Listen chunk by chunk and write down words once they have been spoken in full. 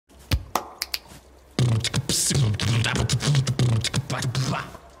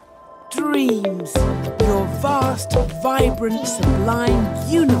Dreams, your vast, vibrant, sublime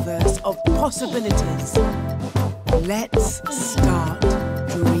universe of possibilities. Let's start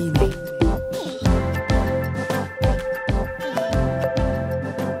dreaming.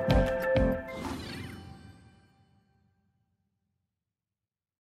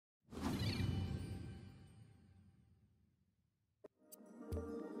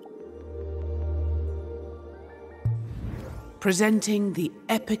 Presenting the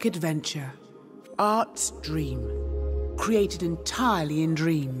epic adventure, Art's Dream, created entirely in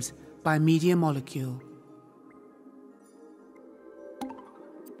dreams by Media Molecule.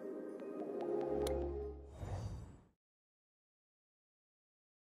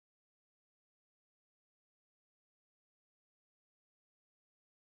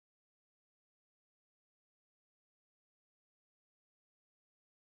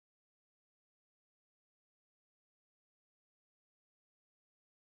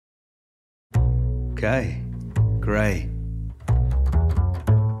 Okay, great.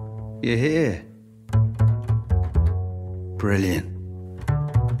 You're here. Brilliant.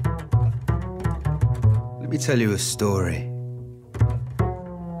 Let me tell you a story.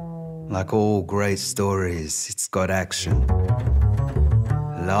 Like all great stories, it's got action,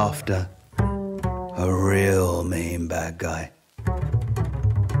 laughter, a real mean bad guy.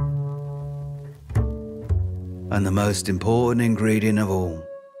 And the most important ingredient of all,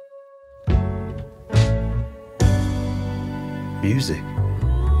 music.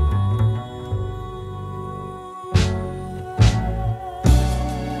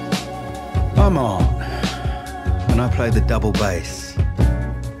 I'm Art, and I play the double bass,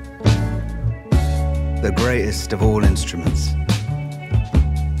 the greatest of all instruments.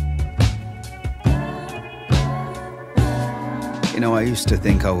 You know, I used to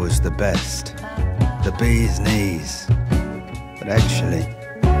think I was the best, the bee's knees, but actually,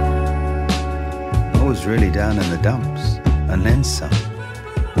 I was really down in the dumps. And then some,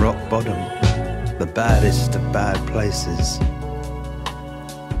 rock bottom, the baddest of bad places.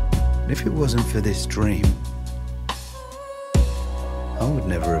 And if it wasn't for this dream, I would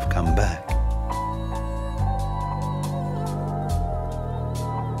never have come back.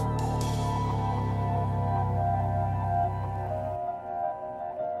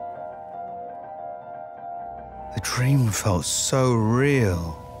 The dream felt so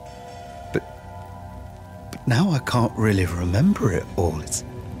real. Now I can't really remember it all.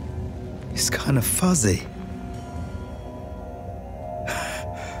 It's kind of fuzzy.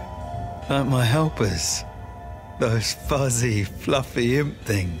 Like my helpers. Those fuzzy, fluffy imp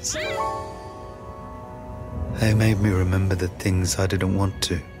things. They made me remember the things I didn't want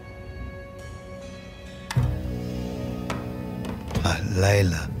to. Like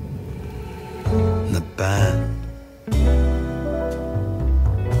Layla. And the band.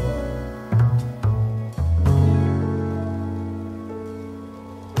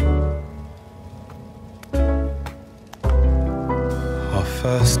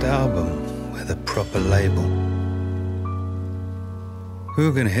 First album with a proper label. We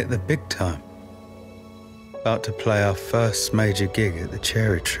were going to hit the big time. About to play our first major gig at the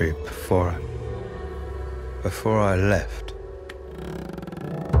Cherry Tree before I left.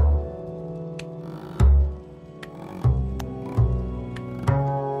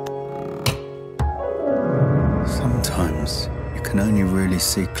 Sometimes you can only really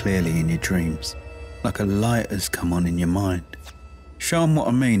see clearly in your dreams, like a light has come on in your mind. Show 'em what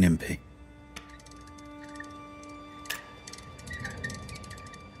I mean, Impy.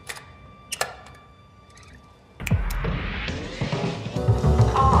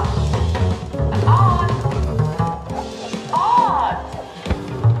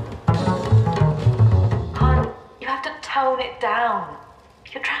 Hon, you have to tone it down.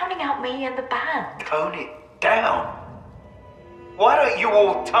 You're drowning out me and the band. Tone it down? Why don't you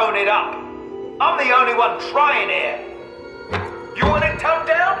all tone it up? I'm the only one trying here. You want it toned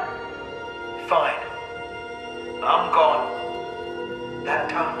down? Fine. I'm gone. That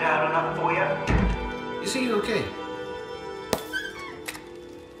toned down enough for you? Is he okay?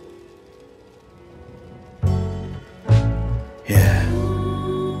 Yeah.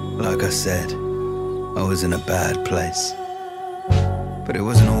 Like I said, I was in a bad place. But it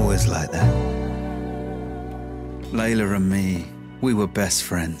wasn't always like that. Layla and me, we were best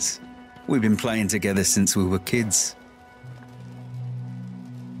friends. We've been playing together since we were kids.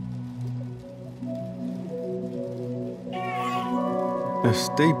 That's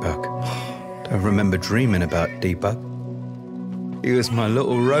Deepak. Don't remember dreaming about Deepak. He was my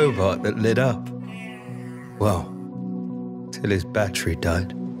little robot that lit up. Well, till his battery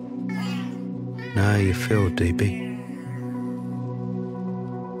died. Now you feel, DB.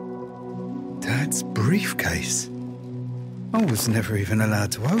 Dad's briefcase. I was never even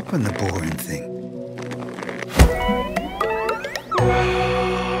allowed to open the boring thing.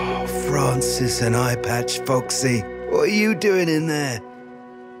 Francis and Eye Patch Foxy, what are you doing in there?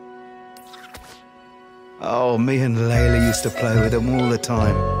 Oh, me and Layla used to play with them all the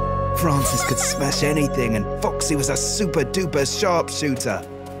time. Francis could smash anything and Foxy was a super duper sharpshooter.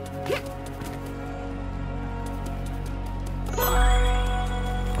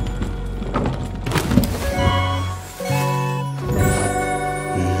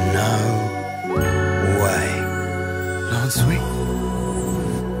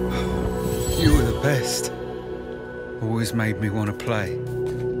 Best. Always made me want to play.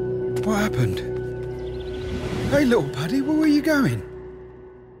 What happened? Hey, little buddy, where were you going?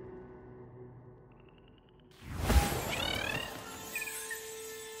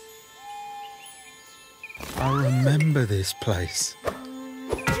 I remember this place.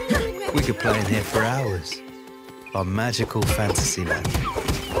 We could play in here for hours. Our magical fantasy land.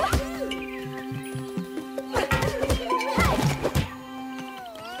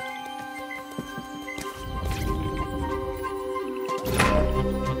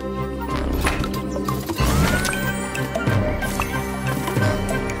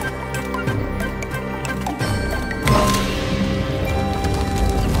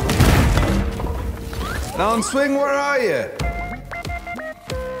 Swing, where are you?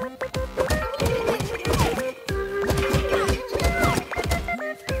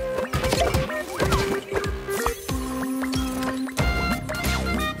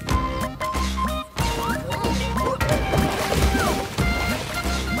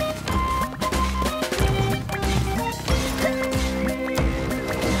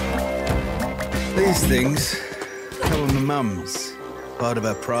 These things, they were my mum's, part of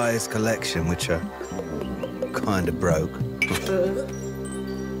her prize collection, which are kinda broke.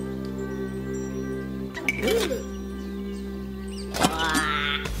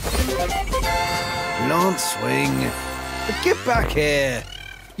 Lance Swing, get back here.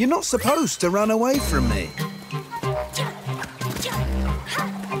 You're not supposed to run away from me.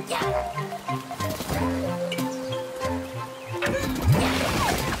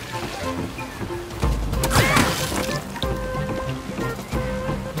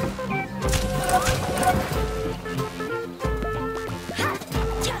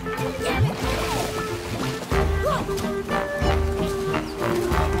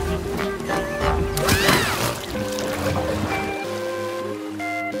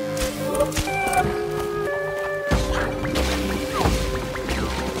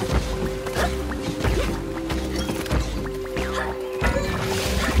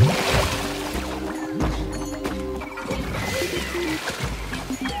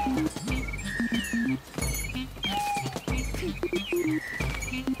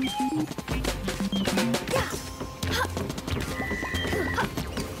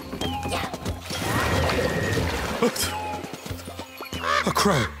 A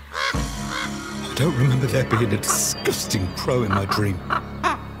crow. I don't remember there being a disgusting crow in my dream.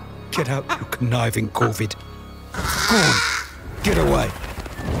 Get out, you conniving corvid. Go on, get away.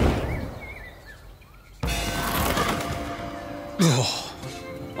 Oh,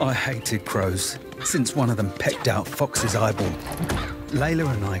 I hated crows since one of them pecked out Fox's eyeball.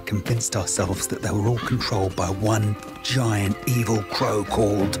 Layla and I convinced ourselves that they were all controlled by one giant evil crow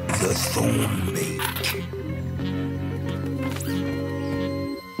called the Thornbeak.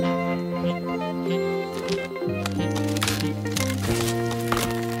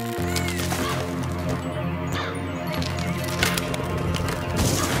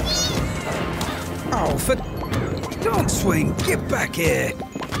 Oh, for... Don't swing! Get back here!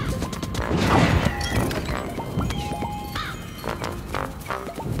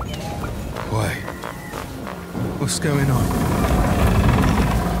 Why? What's going on?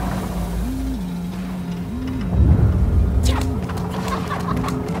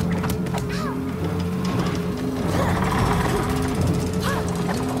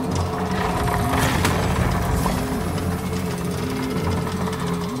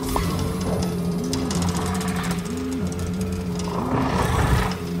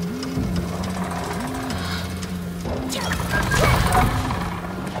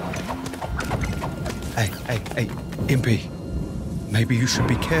 Hey, Impy. Maybe you should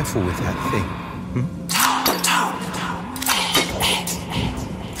be careful with that thing.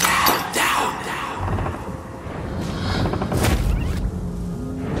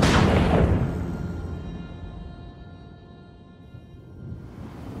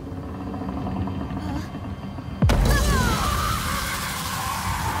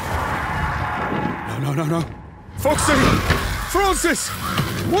 No. Foxy! Francis!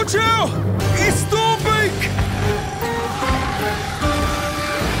 Watch out! It's Thornbeak!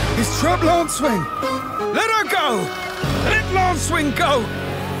 It's trapped Lancewing! Let her go! Let Lancewing go!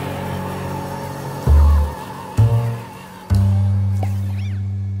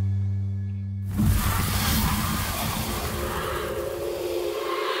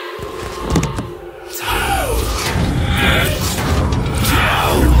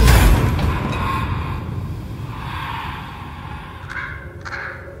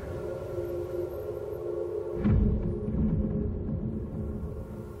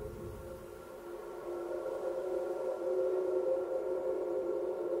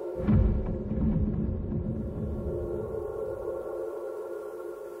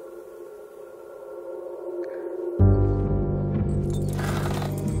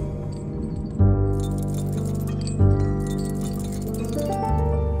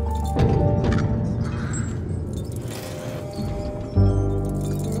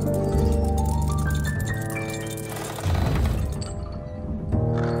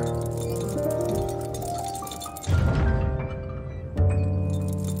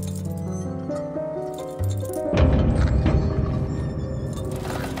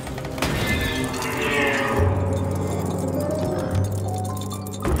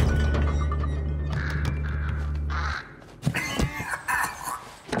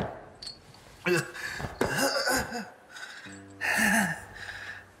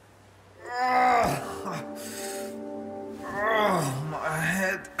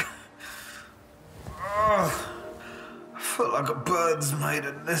 Made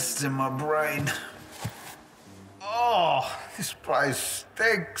a nest in my brain. Oh, this place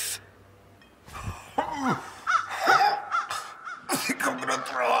stinks. I think I'm gonna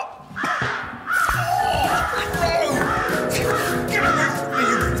throw up. Oh, get away from me,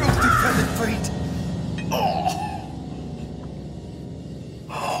 you filthy feathered feet.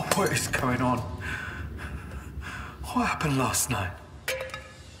 Oh, what is going on? What happened last night?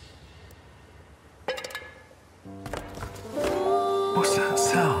 What's that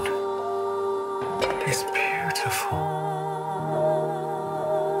sound? It's beautiful.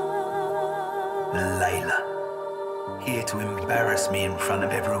 Layla, here to embarrass me in front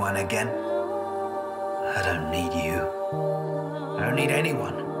of everyone again? I don't need you. I don't need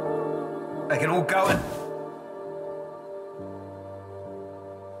anyone. They can all go and...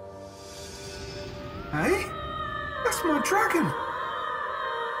 Hey? That's my dragon.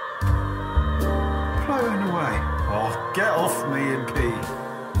 Flying away. Oh, get off me, MP.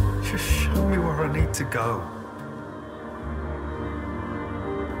 Just show me where I need to go.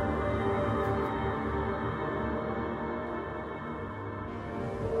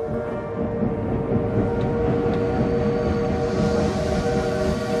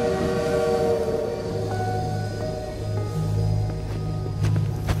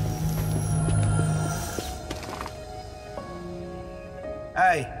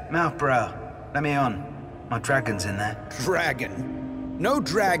 Hey, mouth brow, let me on. My dragon's in there. Dragon? No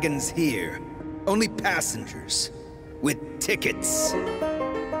dragons here. Only passengers. With tickets.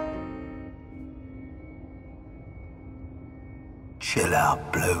 Chill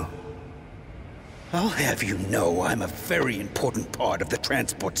out, Blue. I'll have you know I'm a very important part of the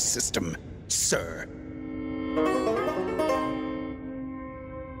transport system, sir.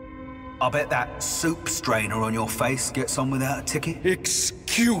 I bet that soup strainer on your face gets on without a ticket.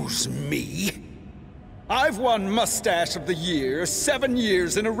 Excuse me? I've won Mustache of the Year 7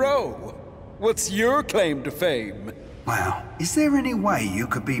 years in a row. What's your claim to fame? Wow, is there any way you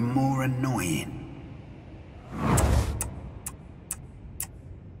could be more annoying?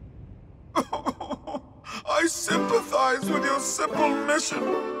 I sympathize with your simple mission.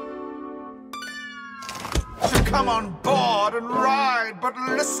 To come on board and ride, but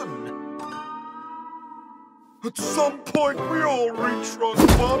listen. At some point, we all reach rock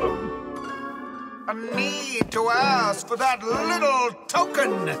bottom. I need to ask for that little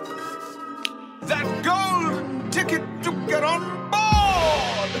token. That golden ticket to get on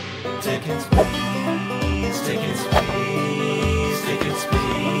board. Tickets, please. Tickets, please. Tickets,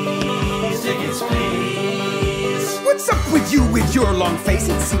 please. Tickets, please. What's up with you with your long face?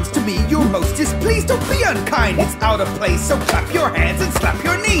 It seems to me you're most displeased. Don't be unkind, it's out of place. So clap your hands and slap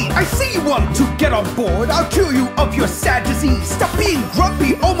your knee. I see you want to get on board. I'll cure you of your sad disease. Stop being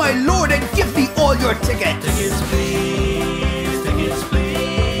grumpy, oh my lord, and give me all your tickets. Tickets, please. Tickets,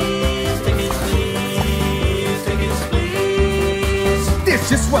 please. Tickets, please. Tickets, please. There's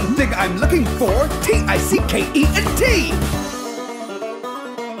just one thing I'm looking for. T-I-C-K-E-N-T.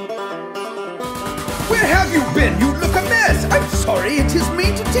 Where have you been? You look a mess. I'm sorry, it is me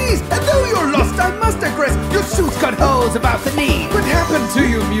to tease. And though you're lost, I must knows about the need. What happened to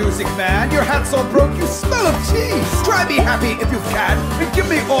you, music man? Your hat's all broke, you smell of cheese. Try be happy if you can, and give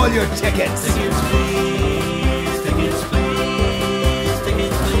me all your tickets. Tickets, please. Tickets, please.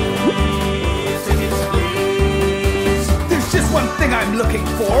 Tickets, please. Tickets, please. There's just one thing I'm looking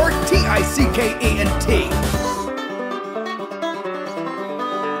for, T-I-C-K-E-N-T.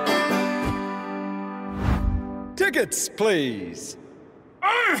 Tickets, please.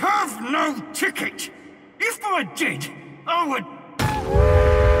 I have no ticket. If I did, I would...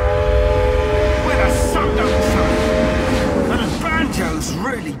 When the sun don't shine, and banjos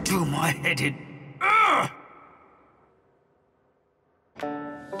really do my head in. Ugh!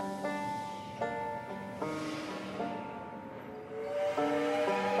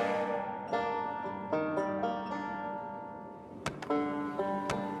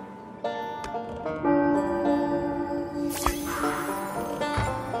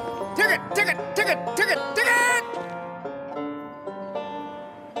 Ticket!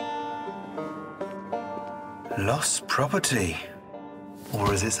 Lost property.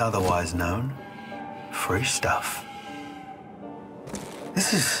 Or as it's otherwise known, free stuff.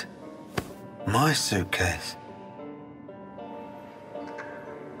 This is my suitcase.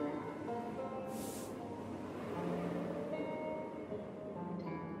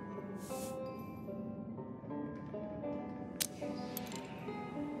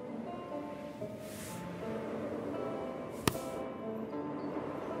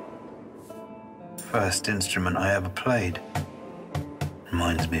 First instrument I ever played.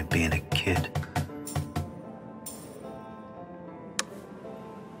 Reminds me of being a kid.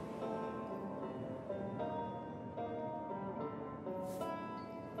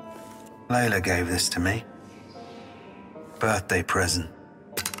 Layla gave this to me. Birthday present.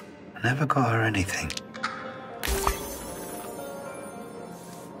 I never got her anything.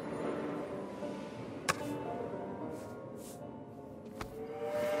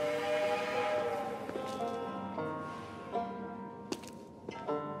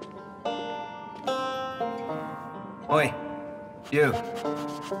 Oi, you.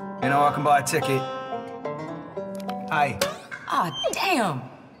 You know I can buy a ticket. Hey. Aw, damn.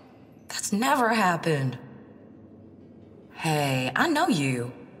 That's never happened. Hey, I know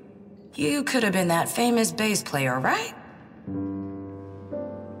you. You could have been that famous bass player, right?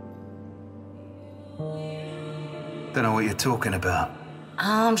 Don't know what you're talking about.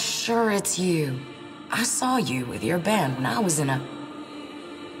 I'm sure it's you. I saw you with your band when I was in a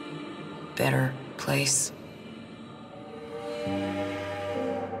better place.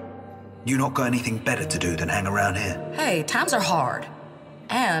 You not got anything better to do than hang around here? Hey, times are hard.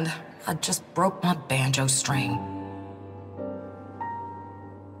 And I just broke my banjo string.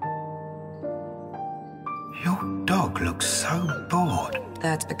 Your dog looks so bored.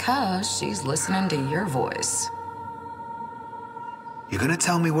 That's because she's listening to your voice. You gonna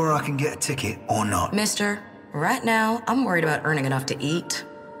tell me where I can get a ticket or not? Mister, right now, I'm worried about earning enough to eat.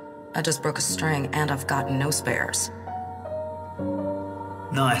 I just broke a string and I've got no spares.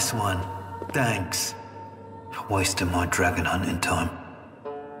 Nice one. Thanks. For wasting my dragon hunting time.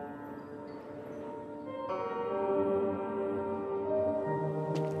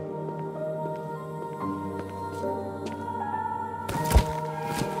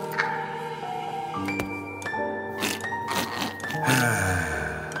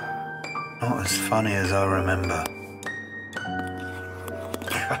 Not as funny as I remember.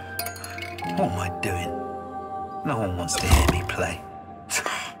 What am I doing? No one wants to hear me play.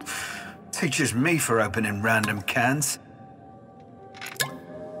 Teaches me for opening random cans.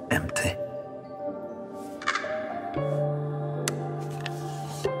 Empty.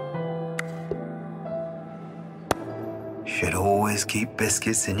 Should always keep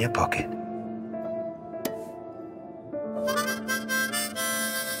biscuits in your pocket.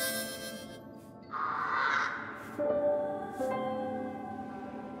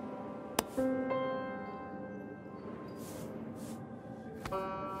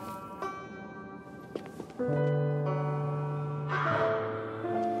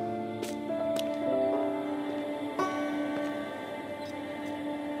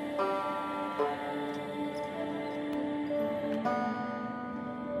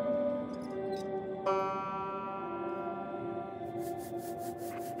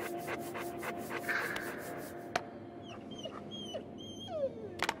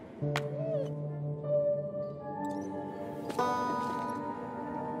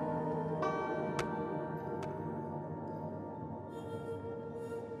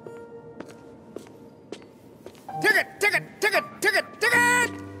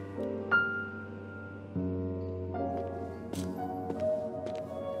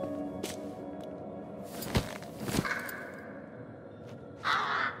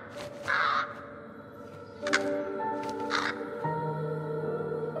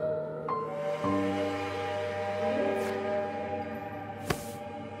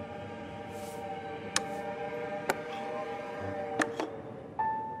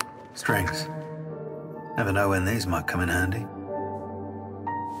 Strings. Never know when these might come in handy.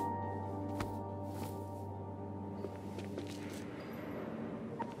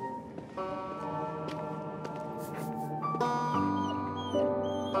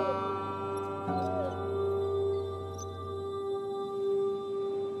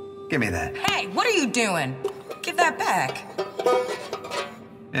 Give me that. Hey, what are you doing? Give that back.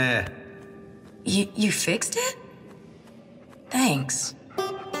 Yeah. You fixed it? Thanks.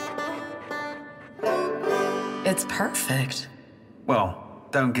 It's perfect. Well,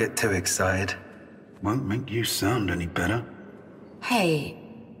 don't get too excited. Won't make you sound any better. Hey,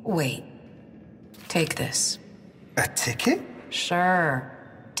 wait. Take this. A ticket? Sure.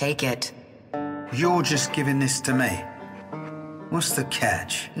 Take it. You're just giving this to me. What's the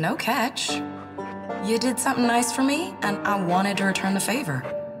catch? No catch. You did something nice for me, and I wanted to return the favor.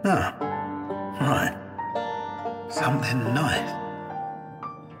 Huh. Right. Something nice.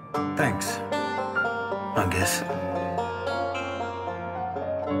 Thanks. I guess.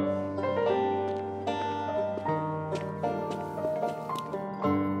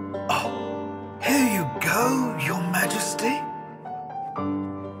 Oh, here you go, Your Majesty.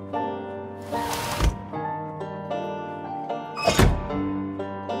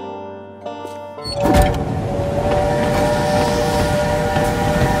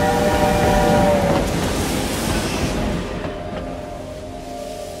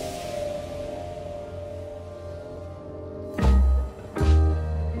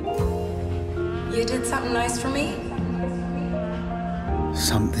 You did something nice for me?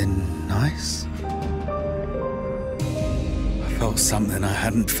 Something nice? I felt something I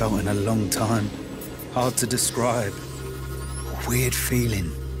hadn't felt in a long time. Hard to describe. A weird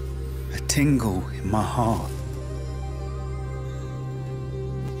feeling. A tingle in my heart.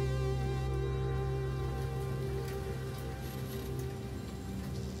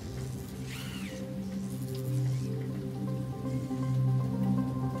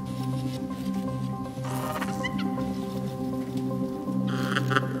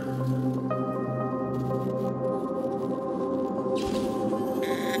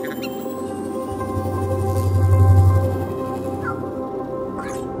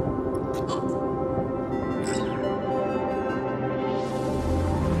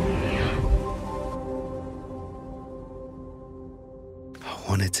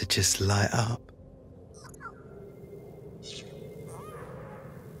 I wanted to just light up.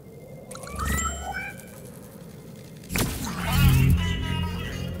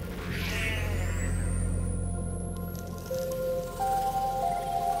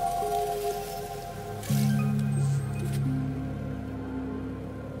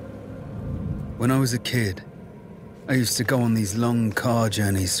 When I was a kid, I used to go on these long car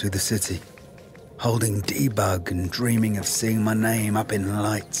journeys through the city, holding debug and dreaming of seeing my name up in the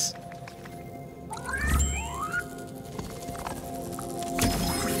lights.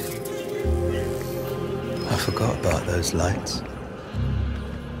 I forgot about those lights.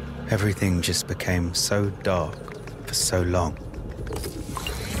 Everything just became so dark for so long.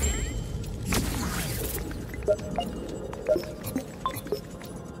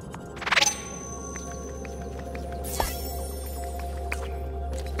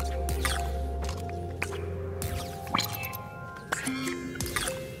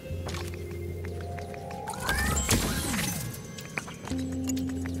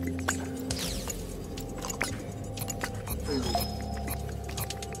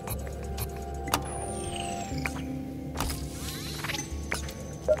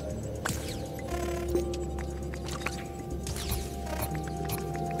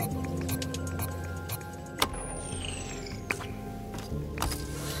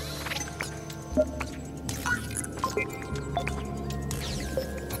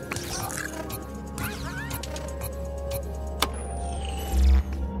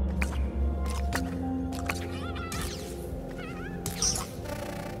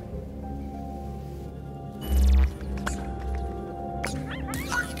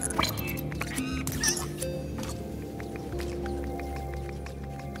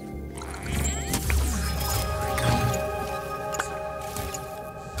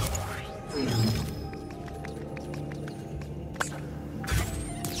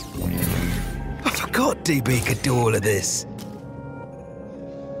 I forgot DB could do all of this.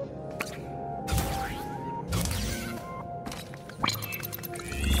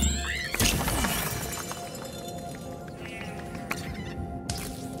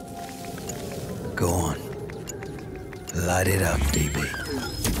 Go on. Light it up, DB.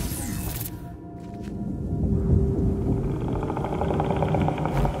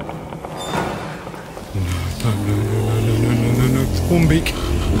 Umbik,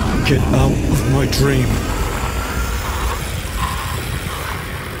 get out of my dream.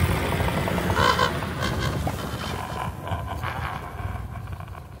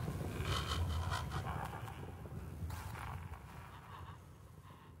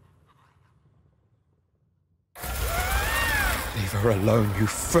 Leave her alone, you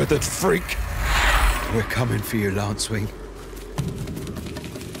feathered freak. We're coming for you, Lancewing.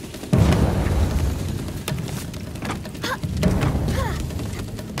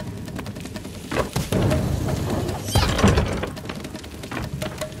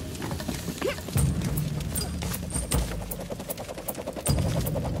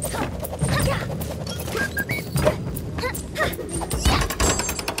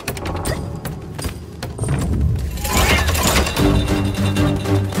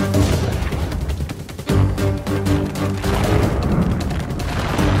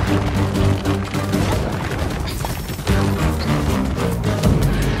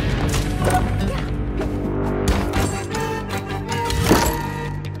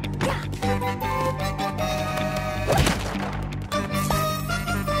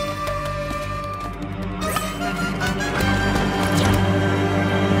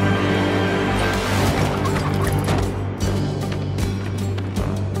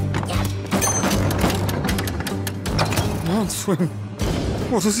 Lancewing,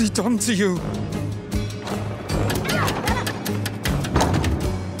 what has he done to you?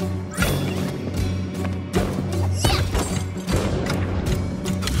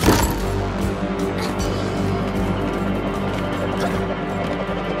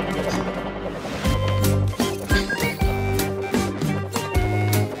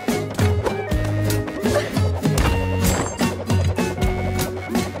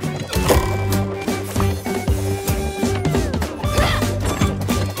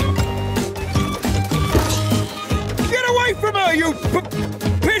 You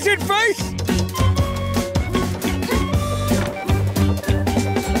pigeon face!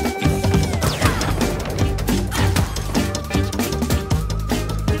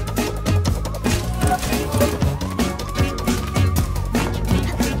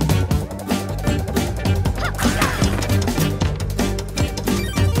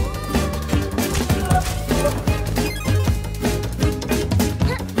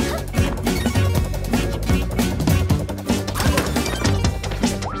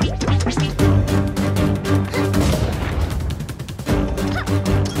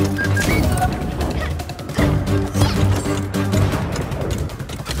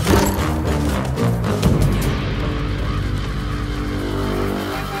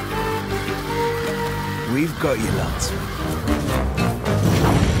 We've got you, Lance.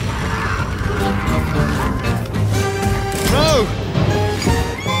 No!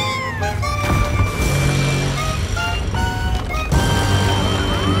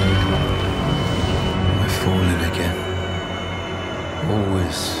 We're falling again.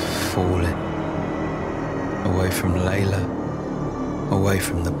 Always falling. Away from Layla. Away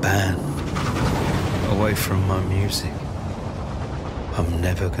from the band. Away from my music. I'm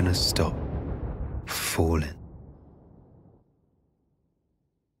never gonna stop falling.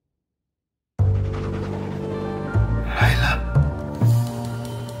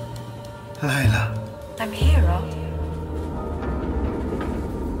 Layla. I'm here, Rob.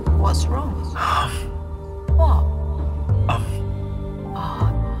 What's wrong? What?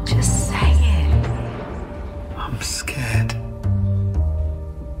 Oh, just say it. I'm scared.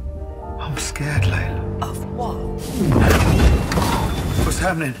 I'm scared, Layla. Of what? What's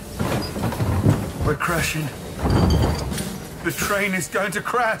happening? We're crashing. The train is going to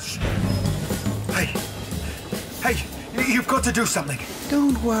crash. Hey, you've got to do something.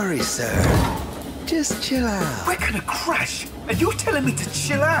 Don't worry, sir. Just chill out. We're gonna crash, and you're telling me to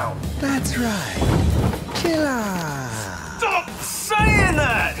chill out? That's right. Chill out. Stop saying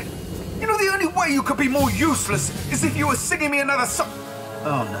that! You know, the only way you could be more useless is if you were singing me another song.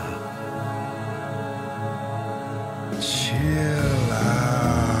 Oh, no. Chill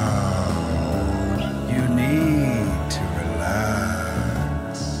out. You need to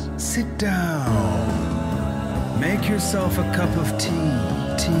relax. Sit down. Make yourself a cup of tea.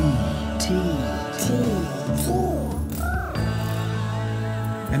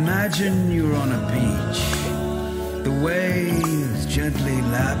 Imagine you're on a beach. The waves gently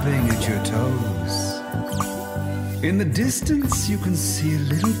lapping at your toes. In the distance, you can see a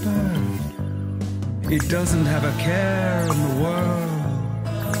little bird. It doesn't have a care in the world.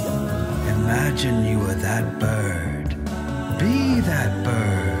 Imagine you are that bird. Be that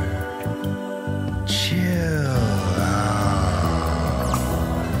bird. Chill out.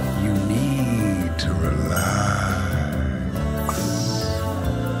 You need to relax.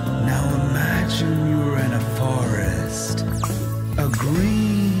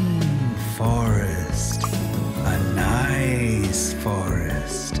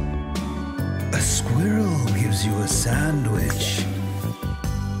 offers you a sandwich.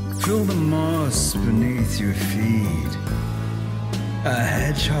 Feel the moss beneath your feet. A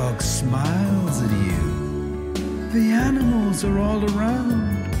hedgehog smiles at you. The animals are all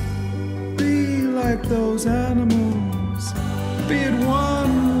around. Be like those animals. Be at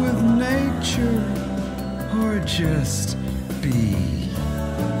one with nature. Or just be.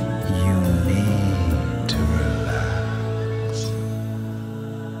 You need to relax.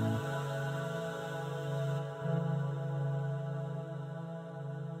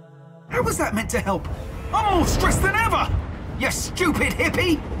 How was that meant to help? I'm more stressed than ever! You stupid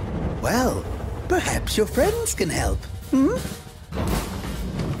hippie! Well, perhaps your friends can help.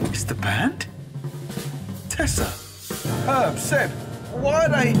 It's the band? Tessa, Herb, Seb, why are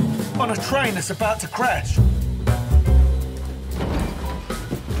they on a train that's about to crash?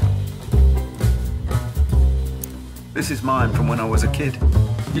 This is mine from when I was a kid.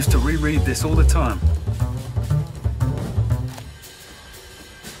 Used to reread this all the time.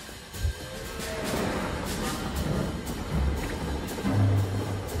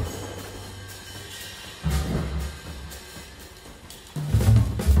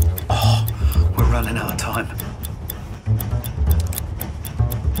 We're running out of time.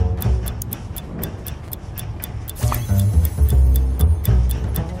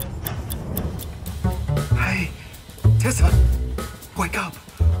 Hey, Tessa, wake up.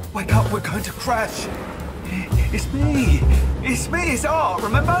 Wake up, we're going to crash. It's me. It's Art,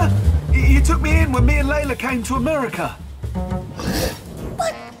 remember? You took me in when me and Layla came to America.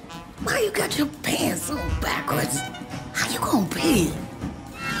 What? Why you got your pants on backwards? How you gonna pee?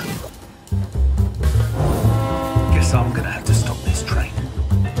 Guess I'm gonna have to stop this train.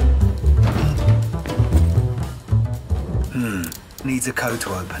 Needs a code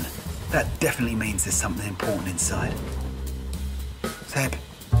to open. That definitely means there's something important inside. Seb.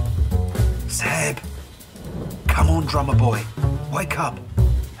 Seb. Come on, drummer boy. Wake up.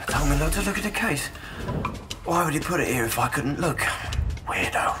 He told me not to look at the case. Why would he put it here if I couldn't look?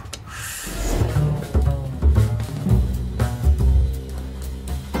 Weirdo.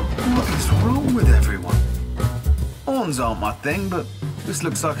 What is wrong with everyone? Horns aren't my thing, but this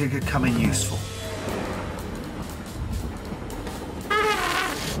looks like it could come in useful.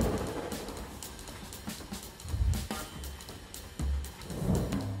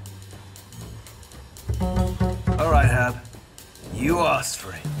 All right, Hab. You asked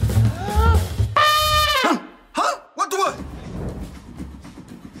for it. Huh? What the what?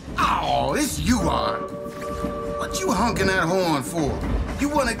 Oh, it's you, Art. What you honking that horn for? You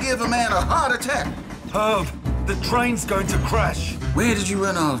want to give a man a heart attack? Herb, the train's going to crash. Where did you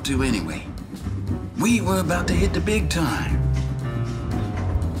run off to anyway? We were about to hit the big time.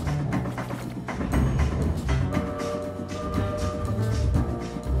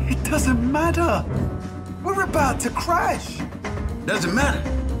 It doesn't matter. We're about to crash. Doesn't matter.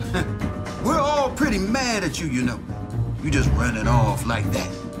 We're all pretty mad at you, you know. You just running off like that.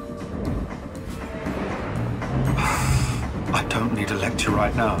 I don't need a lecture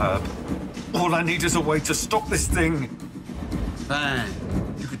right now, Herb. All I need is a way to stop this thing. Fine.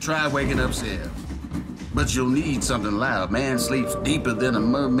 You could try waking up Seb. But you'll need something loud. Man sleeps deeper than a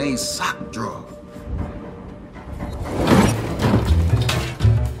mermaid's sock drawer.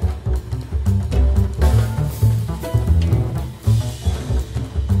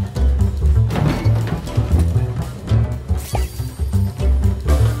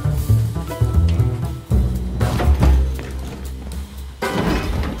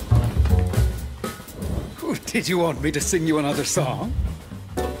 Did you want me to sing you another song?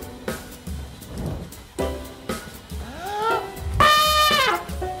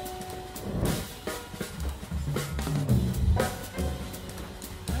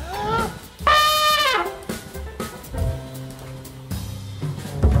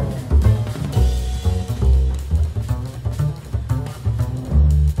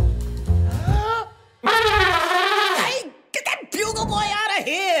 Hey, get that bugle boy out of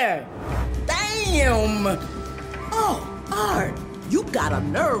here! Damn! Oh, Art, you got a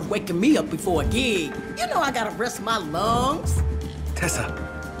nerve waking me up before a gig. You know I gotta rest my lungs.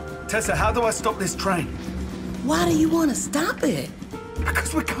 Tessa, how do I stop this train? Why do you want to stop it?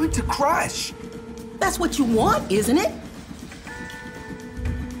 Because we're going to crash. That's what you want, isn't it?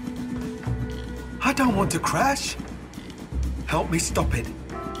 I don't want to crash. Help me stop it.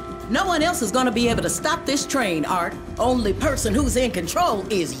 No one else is gonna be able to stop this train, Art. Only person who's in control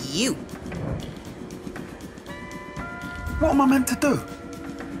is you. What am I meant to do?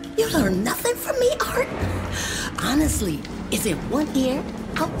 You learn nothing from me, Art. Honestly, it's in one ear,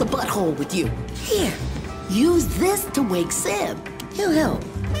 out the butthole with you. Here, use this to wake Seb. He'll help.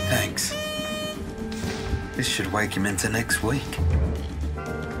 Thanks. This should wake him into next week.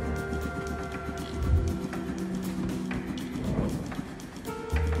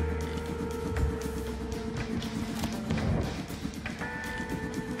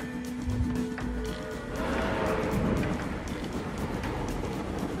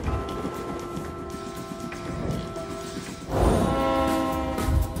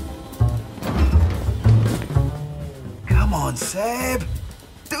 Come on, Seb.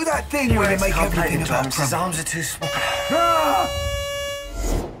 Do that thing where you make everything about His crumble. arms are too small.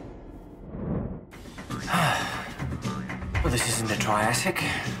 Well, this isn't the Triassic.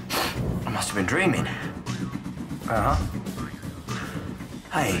 I must have been dreaming. Uh-huh.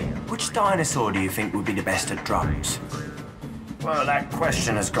 Hey, which dinosaur do you think would be the best at drums? Well, that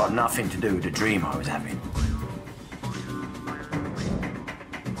question has got nothing to do with the dream I was having.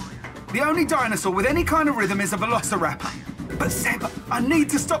 The only dinosaur with any kind of rhythm is a velociraptor. But Seb, I need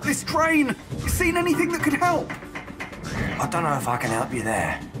to stop this train. You seen anything that could help? I don't know if I can help you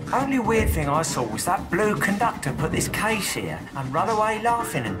there. Only weird thing I saw was that blue conductor put this case here and run away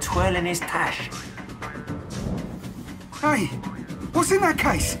laughing and twirling his tash. Hey, what's in that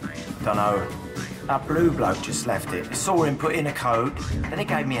case? Dunno. That blue bloke just left it. I saw him put in a code, then he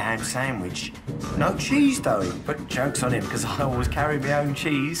gave me a ham sandwich. No cheese though, but joke's on him because I always carry my own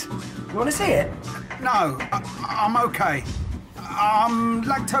cheese. You want to see it? No, I'm okay. I'm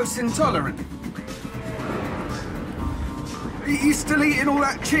lactose intolerant. You still eating all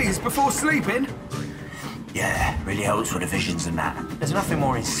that cheese before sleeping? Yeah, really helps with the visions and that. There's nothing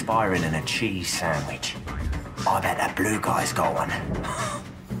more inspiring than a cheese sandwich. I bet that blue guy's got one.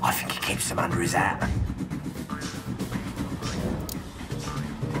 I think he keeps them under his hat.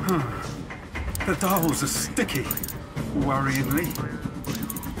 The dials are sticky, worryingly.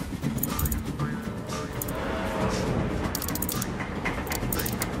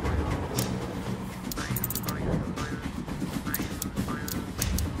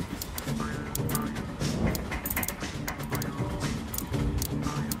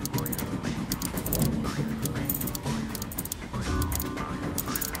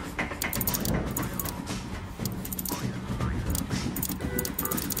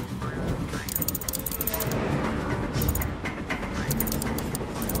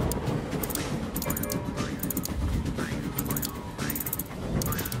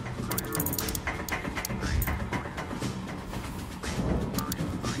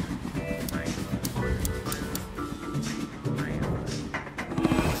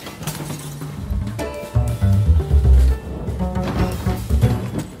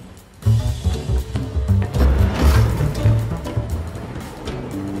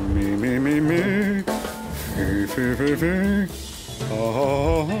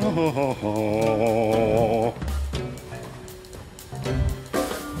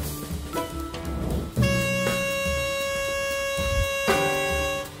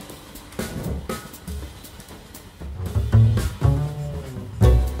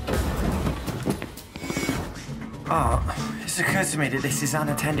 It's occurred to me that this is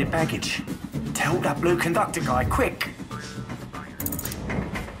unattended baggage. Tell that blue conductor guy, quick!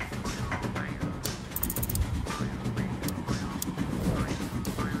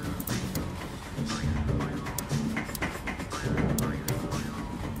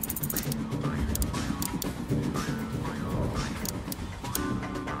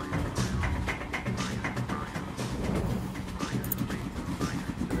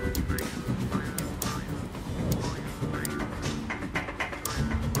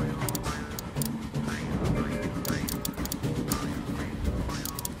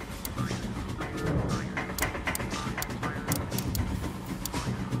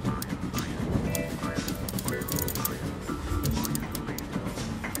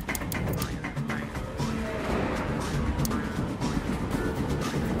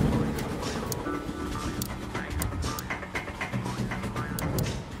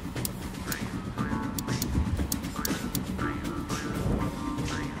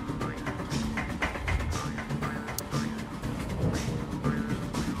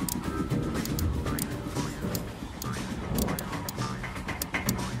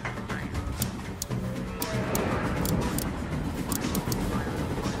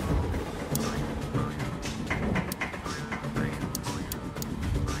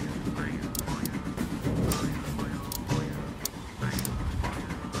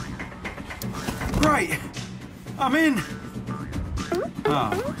 Great! I'm in! Oh.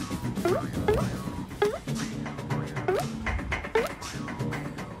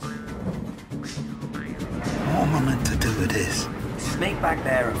 What am I meant to do with this? Sneak back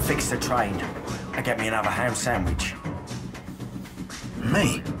there and fix the train. And get me another ham sandwich.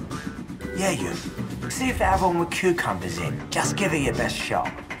 Me? Yeah, you. See if they have one with cucumbers in. Just give it your best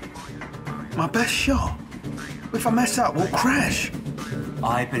shot. My best shot? If I mess up, we'll crash.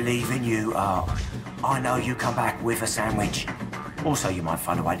 I believe in you, Art. I know you come back with a sandwich. Also, you might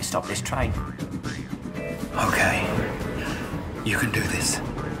find a way to stop this train. Okay. You can do this.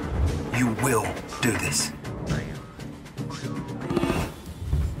 You will do this.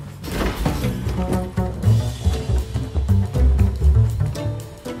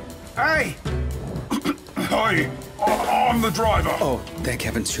 Hey! Hey, I'm the driver. Oh, thank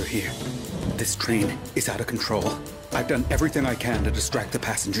heavens you're here. This train is out of control. I've done everything I can to distract the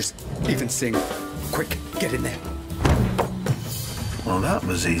passengers, even sing. Quick, get in there. Well, that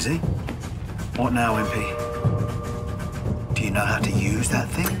was easy. What now, MP? Do you know how to use that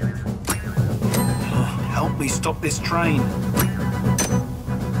thing? Help me stop this train.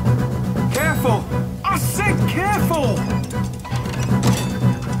 Careful! I said careful!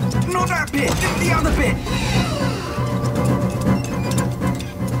 Not that bit, the other bit!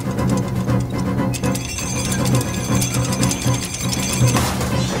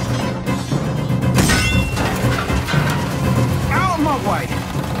 Out of my way!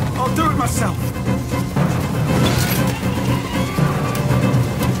 I'll do it myself.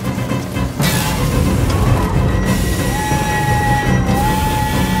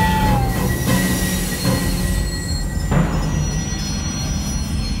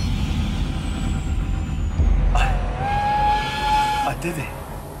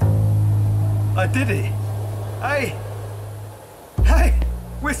 I did it. Hey! Hey!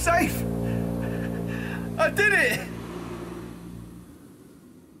 We're safe! I did it!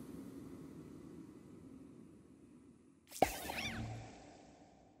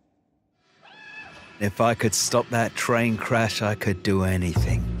 If I could stop that train crash, I could do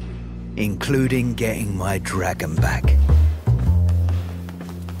anything, including getting my dragon back.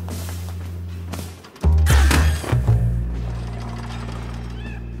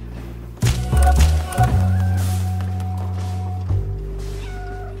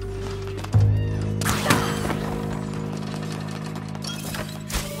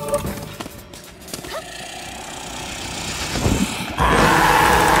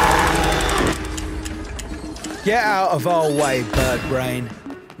 Get out of our way, bird brain.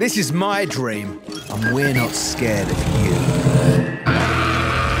 This is my dream, and we're not scared of you.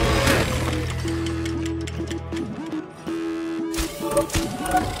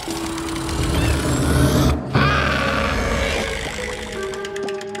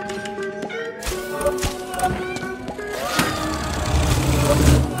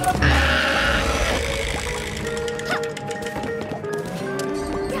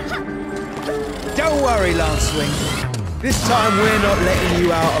 Don't worry, Lancewing. This time we're not letting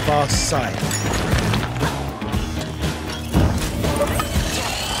you out of our sight.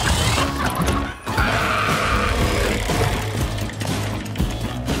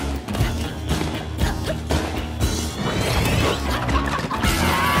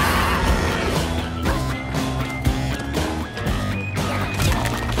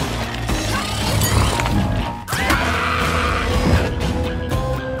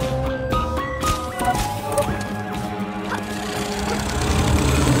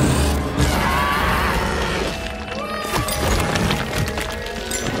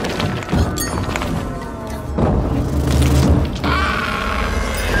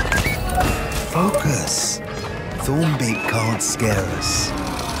 Focus. Thornbeak can't scare us.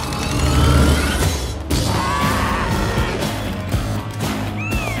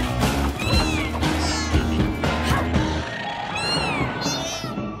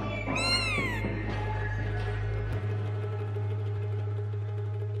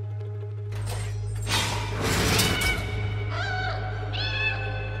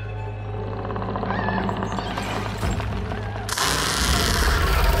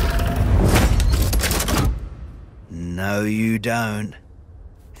 No, you don't.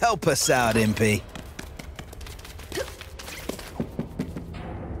 Help us out, Impy.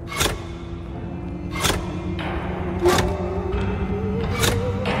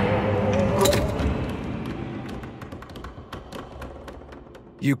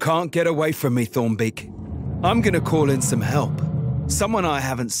 You can't get away from me, Thornbeak. I'm gonna call in some help. Someone I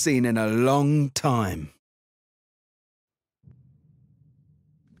haven't seen in a long time.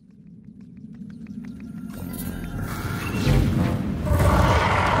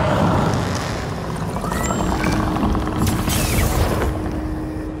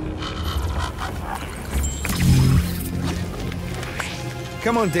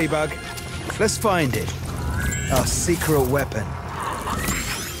 Come on, Debug. Let's find it. Our secret weapon.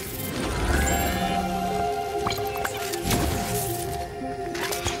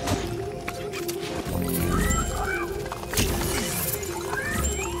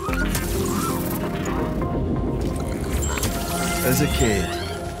 As a kid,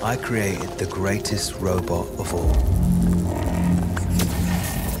 I created the greatest robot of all.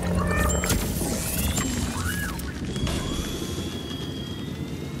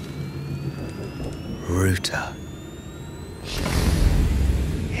 Router.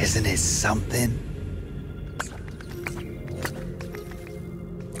 Isn't it something?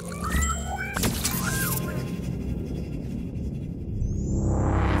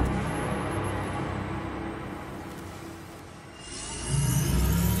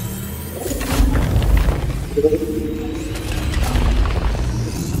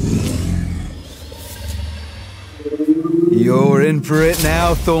 You're in for it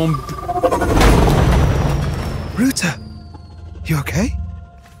now, Thorn. Router, you okay?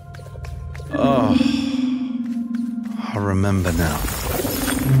 Oh, I remember now.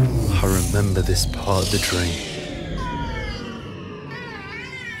 I remember this part of the dream.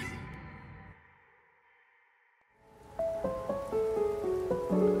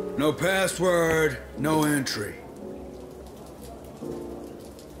 No password, no entry.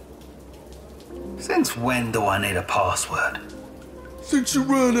 Since when do I need a password? Since you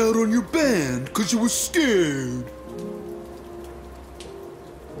ran out on your band because you were scared.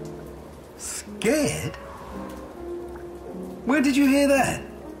 Scared? Where did you hear that?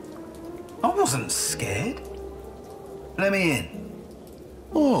 I wasn't scared. Let me in.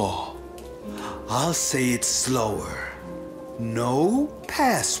 Oh, I'll say it slower. No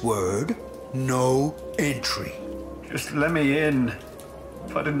password, no entry. Just let me in.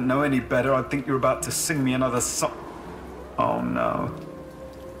 If I didn't know any better, I'd think you were about to sing me another song. Oh no.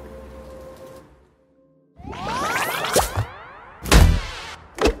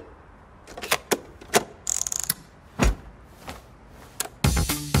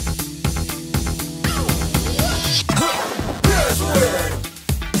 Password!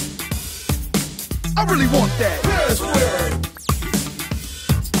 I really want that. Password!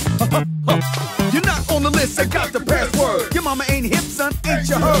 You're not on the list, I got the password. Your mama ain't hip, son, ain't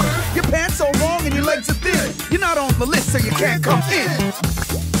you heard? Your pants so long and your legs are thin. You're not on the list, so you can't come in.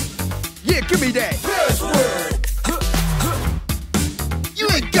 Yeah, give me that password. You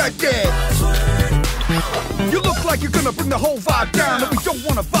ain't got that. You look like you're gonna bring the whole vibe down, and we don't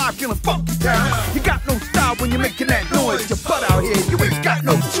want a vibe killing funky town. You got no style when you're making that noise. Your butt out here, you ain't got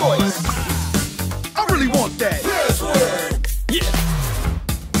no choice. I really want that password. Yeah.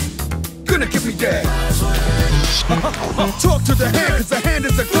 Gonna give me that. Talk to the hand, cause the hand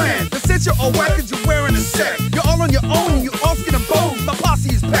is a gland. The sense you're all whack cause you're wearing a sack. You're all on your own, you all skin and bones. My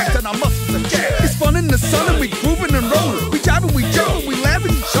posse is packed and our muscles are jacked. It's fun in the sun and we grooving and rolling. We jiving, we jumping, we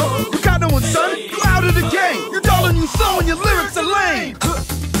laughing, you show. You got no one, son, you out of the game. You're dull and you slow and your lyrics are lame.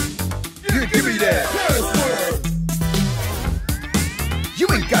 Yeah, give me that. You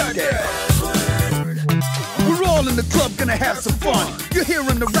ain't got that. We're all in the club, gonna have some fun. You're here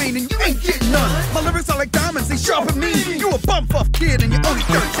in the rain and you ain't getting none. My lyrics are like diamonds, they sharp and mean. You a bum-fuff kid and you're only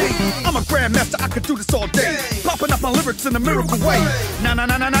 13. I'm a grandmaster, I could do this all day. Popping up my lyrics in a miracle way. Nah,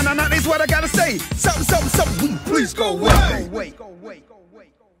 that's what I gotta say. Something, please go away.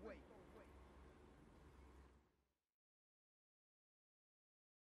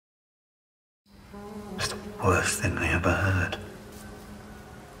 It's the worst thing I ever heard.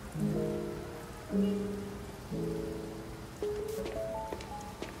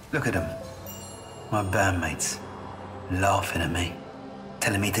 Look at them, my bandmates, laughing at me,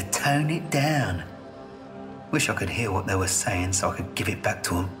 telling me to tone it down. Wish I could hear what they were saying so I could give it back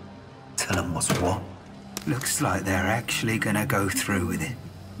to them, tell them what's what. Looks like they're actually gonna go through with it,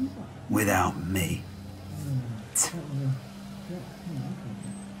 without me.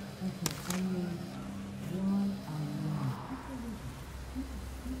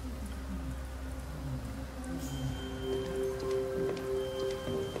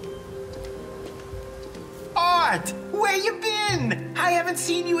 Where you been? I haven't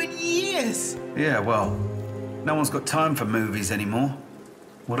seen you in years. Yeah, well, no one's got time for movies anymore.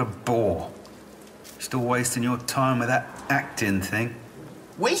 What a bore. Still wasting your time with that acting thing.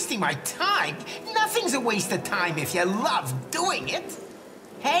 Wasting my time? Nothing's a waste of time if you love doing it.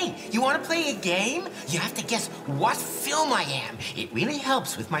 Hey, you want to play a game? You have to guess what film I am. It really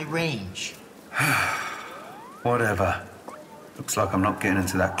helps with my range. Whatever. Looks like I'm not getting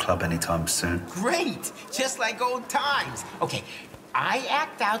into that club anytime soon. Great! Just like old times. Okay, I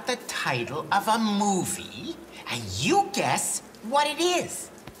act out the title of a movie, and you guess what it is.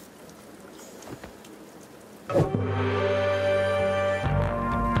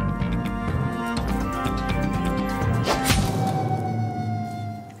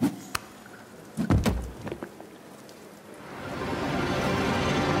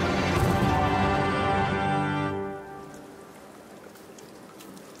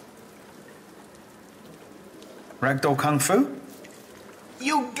 Ragdoll Kung Fu?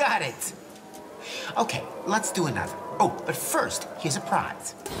 You got it. Okay, let's do another. Oh, but first, here's a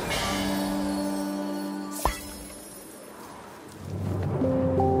prize.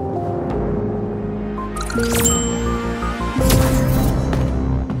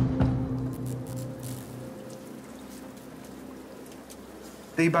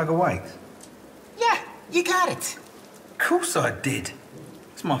 Debug Awake? Yeah, you got it. Of course I did.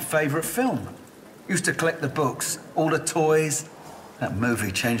 It's my favourite film. Used to collect the books, all the toys. That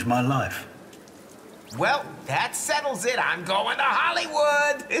movie changed my life. Well, that settles it. I'm going to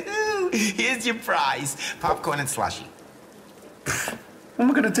Hollywood. Here's your prize. Popcorn and slushy. What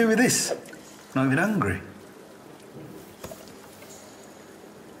am I going to do with this? Not even hungry.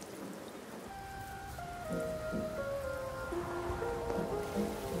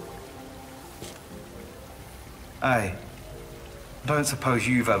 Hey, I don't suppose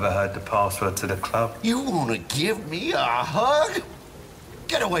you've ever heard the password to the club? You want to give me a hug?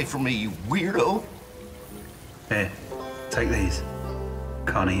 Get away from me, you weirdo. Here, take these.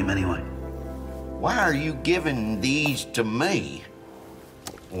 Can't eat them anyway. Why are you giving these to me?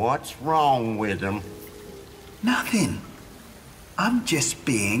 What's wrong with them? Nothing. I'm just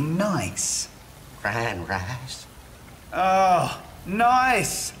being nice. Fried rice? Oh,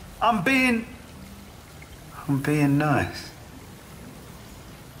 nice. I'm being nice.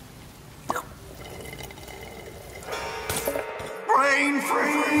 Brain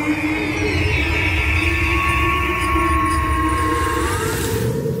freeze!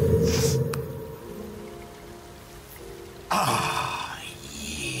 Ah,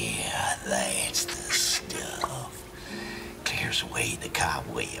 yeah, that's the stuff. Clears away the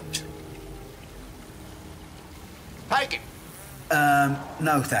cobwebs. Take it.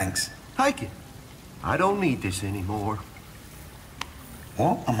 No thanks. Take it. I don't need this anymore.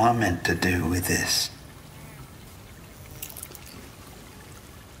 What am I meant to do with this?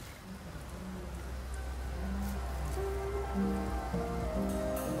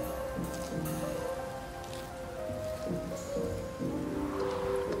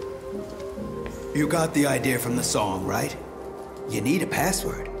 You got the idea from the song, right? You need a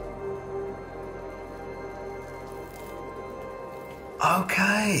password.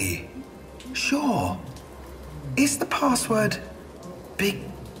 Okay. Sure. Is the password big,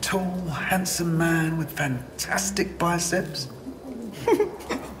 tall, handsome man with fantastic biceps?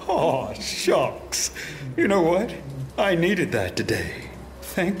 Oh, shucks. You know what? I needed that today.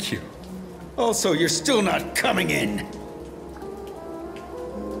 Thank you. Also, you're still not coming in.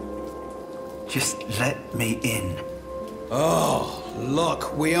 Just let me in. Oh,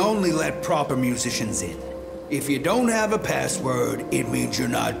 look, we only let proper musicians in. If you don't have a password, it means you're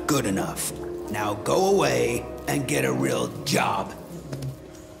not good enough. Now go away and get a real job.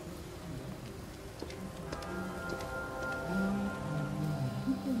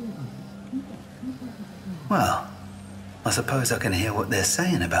 Well, I suppose I can hear what they're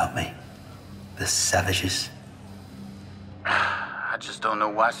saying about me. The savages. I just don't know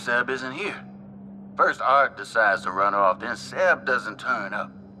why Seb isn't here. First Art decides to run off, then Seb doesn't turn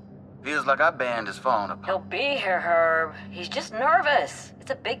up. Feels like our band is falling apart. He'll be here, Herb. He's just nervous.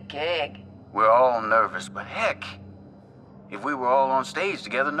 It's a big gig. We're all nervous, but heck, if we were all on stage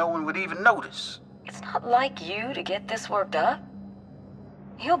together, no one would even notice. It's not like you to get this worked up.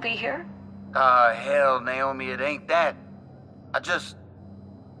 He'll be here. Hell, Naomi, it ain't that. I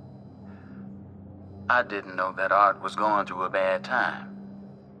didn't know that Art was going through a bad time.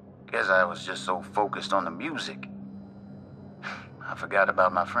 Guess I was just so focused on the music. I forgot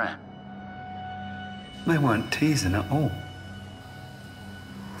about my friend. They weren't teasing at all.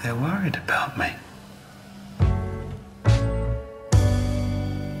 They're worried about me.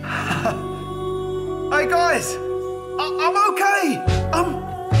 Hey guys! I'm okay!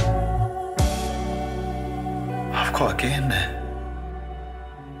 I've got to get in there.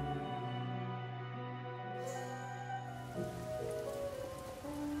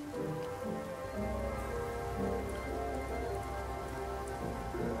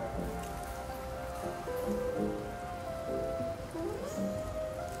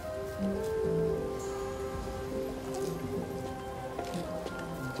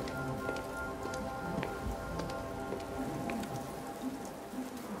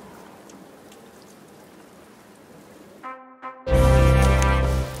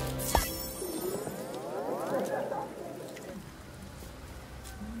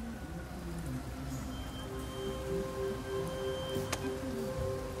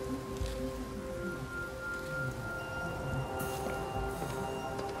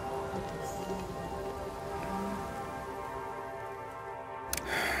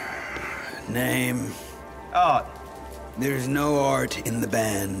 Name? Art. There's no art in the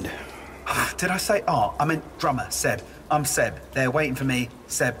band. Did I say art? I meant drummer, Seb. I'm Seb. They're waiting for me,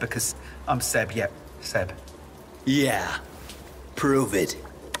 Seb, because I'm Seb. Yep, Seb. Yeah. Prove it.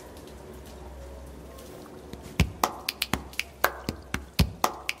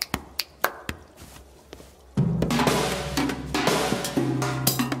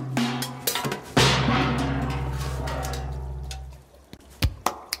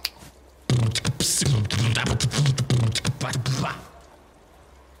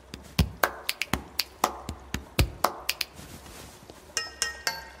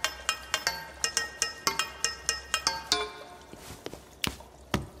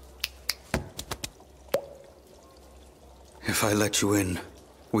 If I let you in,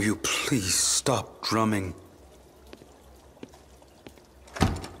 will you please stop drumming?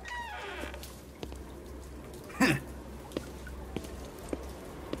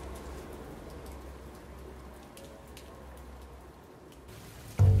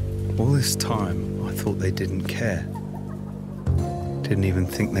 All this time, I thought they didn't care. Didn't even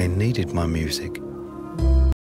think they needed my music.